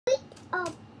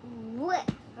Oh,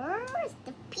 where's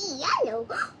the piano?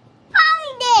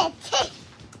 Found it!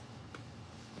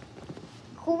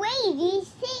 Crazy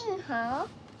thing, huh?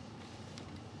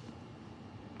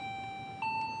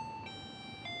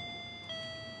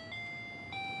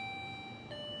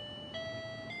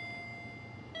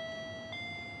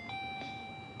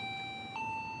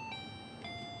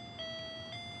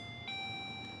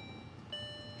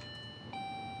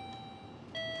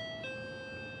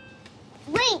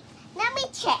 Wait, let me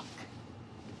check.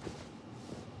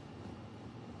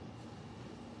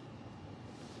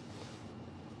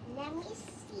 Let me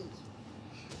see.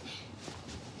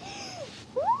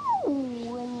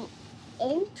 Ooh,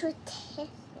 interesting.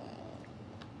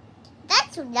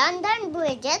 That's London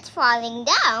Bridge is falling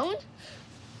down.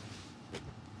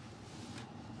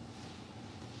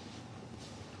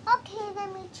 Okay,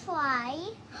 let me try.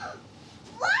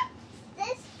 What's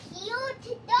this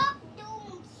cute dog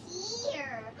doing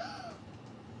here?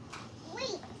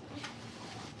 Wait.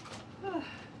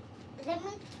 Let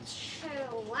me try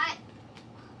what?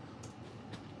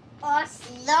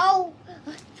 Oslo.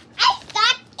 I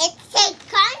thought it's a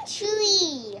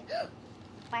country,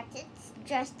 but it's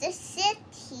just a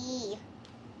city.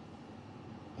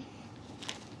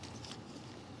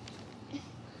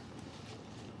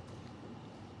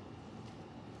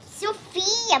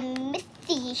 Sophia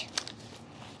Mickey.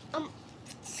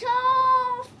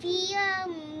 Sophia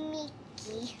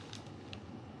Mickey.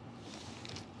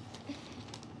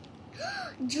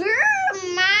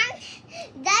 German.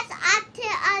 That's Ate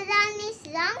Alani's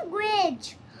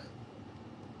language.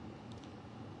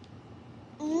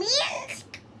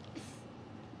 Minsk.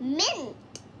 Mint.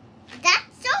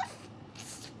 That's so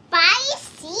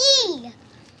spicy.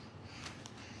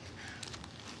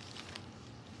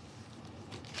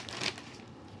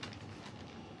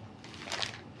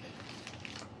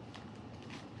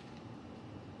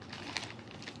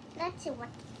 Let's see what.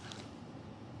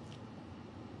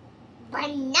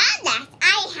 Bananas.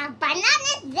 I have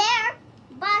bananas there,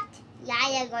 but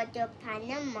Yaya go to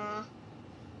Panama.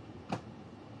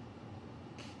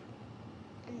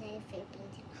 And then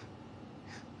Philippines.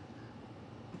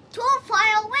 Too far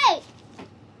away.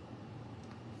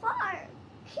 Far.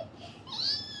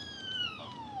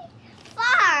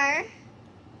 Far.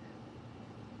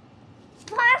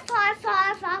 Far, far,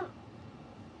 far, far.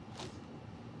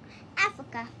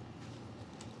 Africa.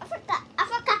 Africa,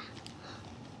 Africa.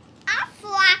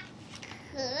 Africa.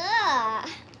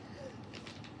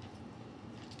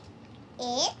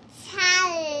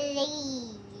 Italy.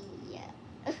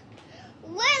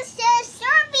 Where's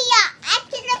Serbia? I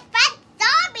can find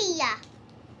Serbia.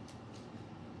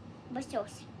 Brazil.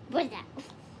 Brazil.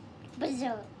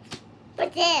 Brazil.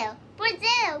 Brazil.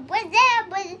 Brazil. Brazil.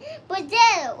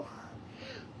 Brazil.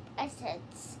 I said.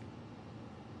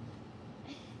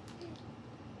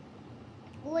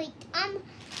 Wait,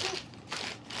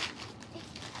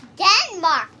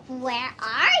 Denmark, where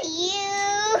are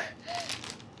you?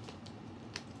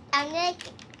 I'm gonna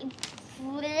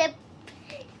flip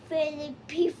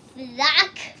Philippine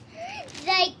flag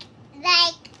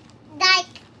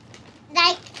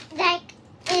like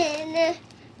in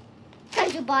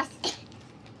Country Boss.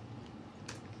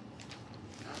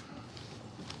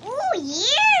 Ooh,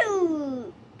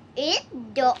 you! It's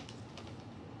the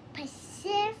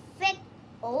Pacific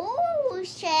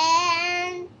Ocean.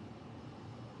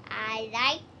 I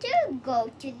like to go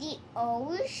to the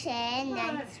ocean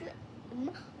and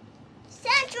swim.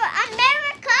 Central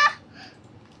America.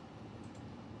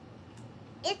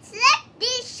 It's like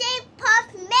the shape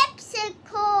of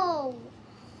Mexico.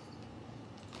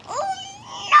 Oh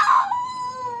no!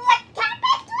 What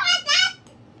happened to that?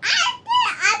 I'm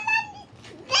on this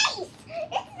place.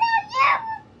 It's so new.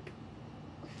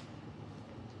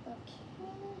 Okay.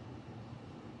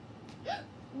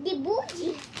 The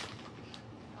bougie.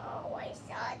 Oh, I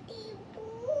saw the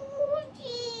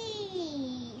bougie.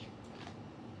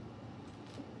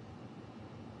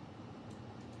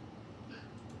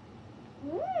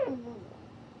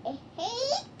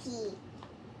 Haiti.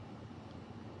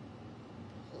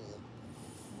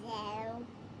 So,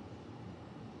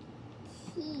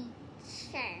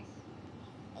 teacher.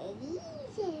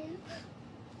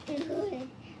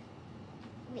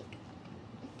 Wait.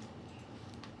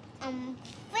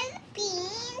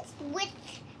 Philippines with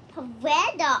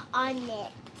Puerto on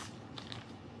it.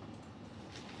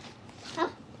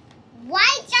 Why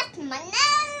just Manila?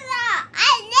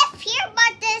 I live here,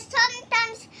 but there's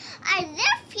sometimes I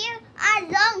live here a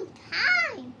long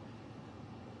time.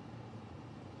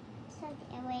 Saudi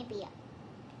Arabia.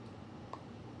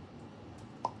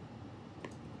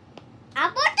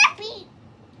 Abu Dhabi.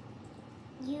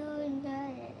 You know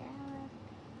that.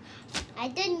 I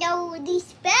don't know the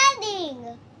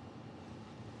spelling.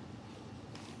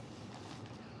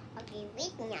 Okay,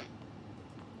 Vietnam.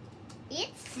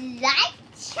 It's like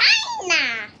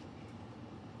China.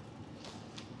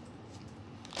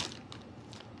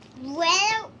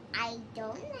 Well, I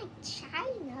don't like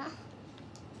China.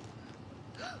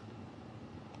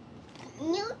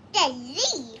 New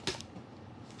Delhi.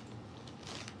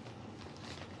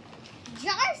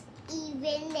 Just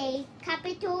even the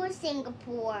capital,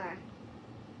 Singapore.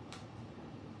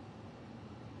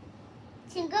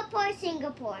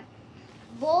 Singapore.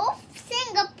 Both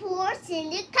Singapore's in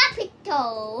the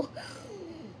capital.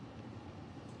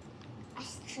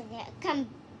 Australia,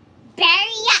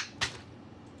 Canberra.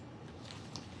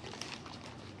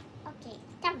 Okay,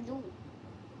 Taboo.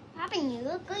 Papua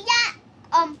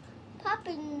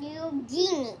New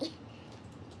Guinea.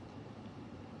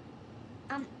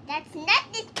 That's not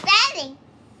the spelling.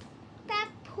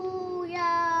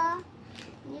 Papua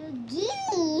New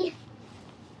Guinea.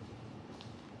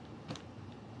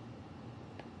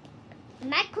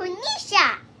 Micronesia.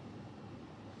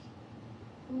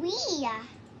 Weta.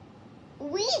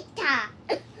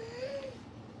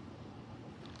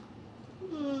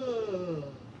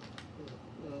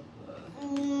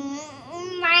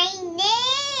 My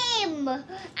name.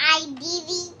 I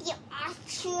delete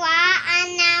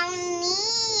Australia.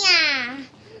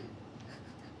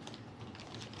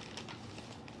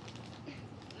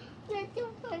 That's so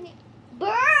funny.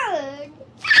 Bird.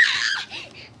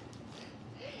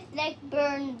 Like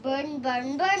burn a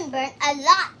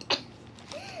lot.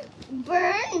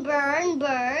 Burn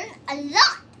a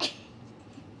lot.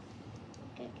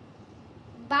 Okay.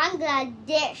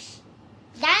 Bangladesh.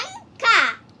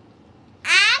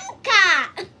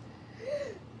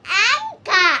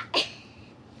 Anka.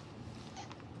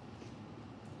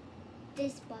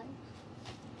 This one.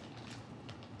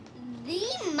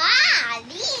 Lima.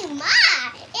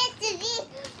 It's the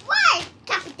world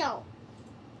capital.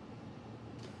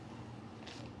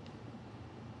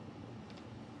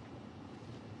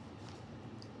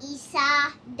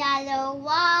 Isa,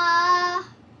 Dalawa,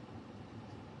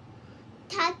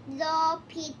 Tatlo,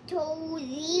 Pito,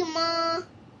 Lima,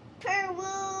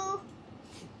 Peru.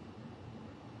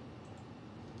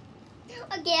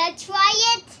 Okay, I'll try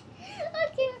it.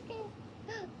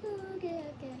 Okay.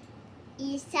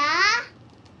 Isa,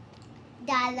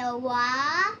 Dalawa,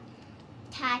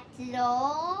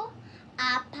 Tatlo,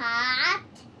 Apat,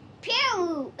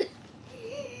 Peru.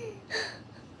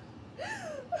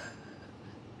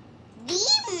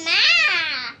 Lima!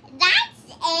 That's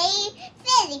a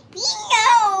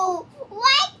Filipino!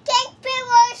 Why can't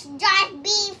people just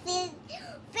be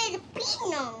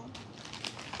Filipino?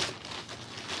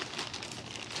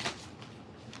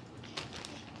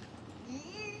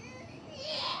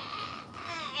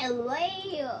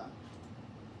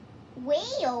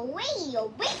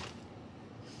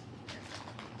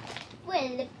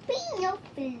 Wait.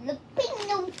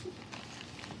 Filipino.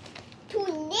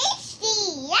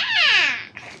 Tunisia.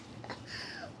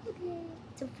 Okay,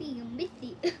 Sophia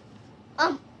Mickey.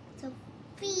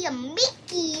 Sophia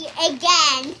Mickey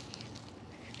again.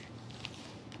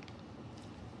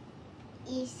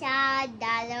 Isa,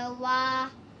 Dalawa.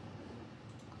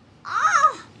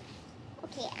 Oh!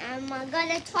 Okay, I'm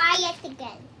gonna try it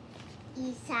again.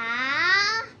 Isa,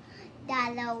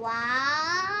 Dalawa,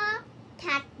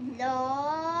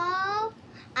 Tatlo,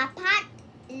 Apat,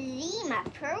 Lima.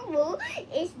 Peru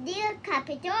is the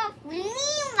capital of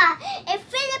Lima, a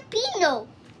Filipino.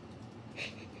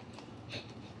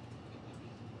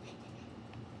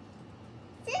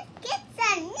 This kids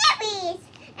are nubbies,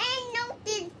 and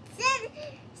noted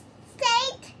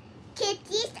state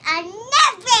kitties are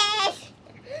nubbies.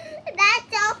 That's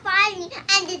so funny,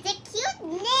 and it's a cute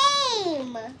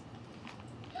name.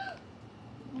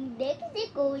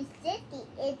 Mexico City,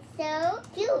 it's so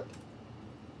cute.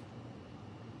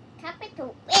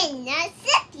 Capital in a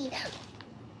city.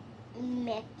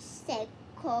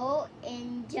 Mexico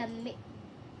and Jamaica.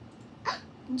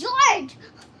 George,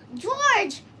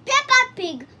 Peppa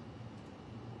Pig.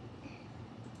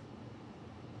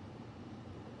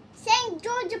 St.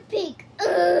 George Pig.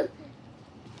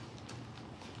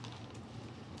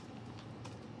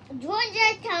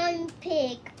 Georgetown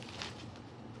Pig.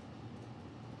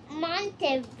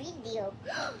 Montevideo.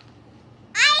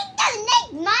 I don't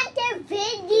like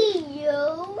Montevideo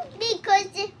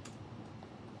because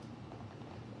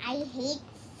I hate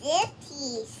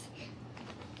cities.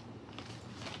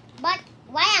 But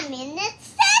why I'm in the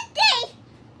city?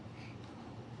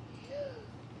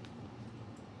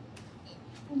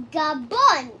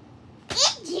 Gabon,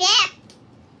 Egypt.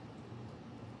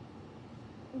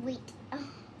 Wait,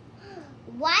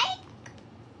 why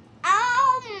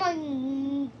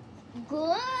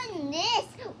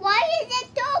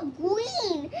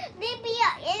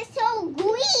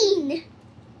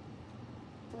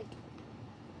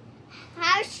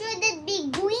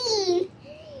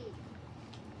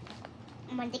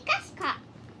Madagascar.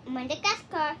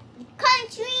 Madagascar, the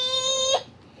country.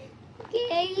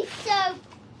 Okay, so,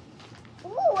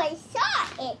 oh, I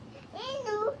saw it. I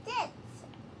know this.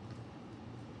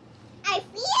 I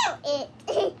feel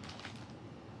it.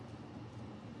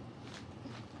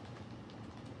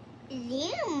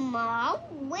 Lima,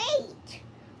 wait.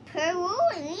 Peru,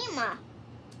 Lima.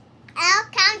 I'll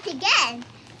count again.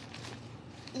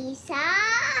 Isa,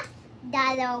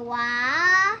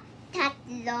 dalawa,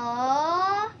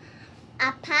 tatlo,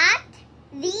 apat,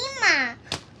 lima.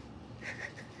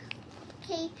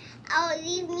 Okay, I'll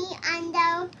leave me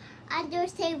under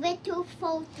save it to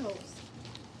photos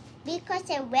because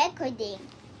I'm recording.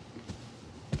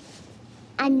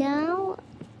 And now,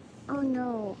 oh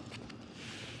no.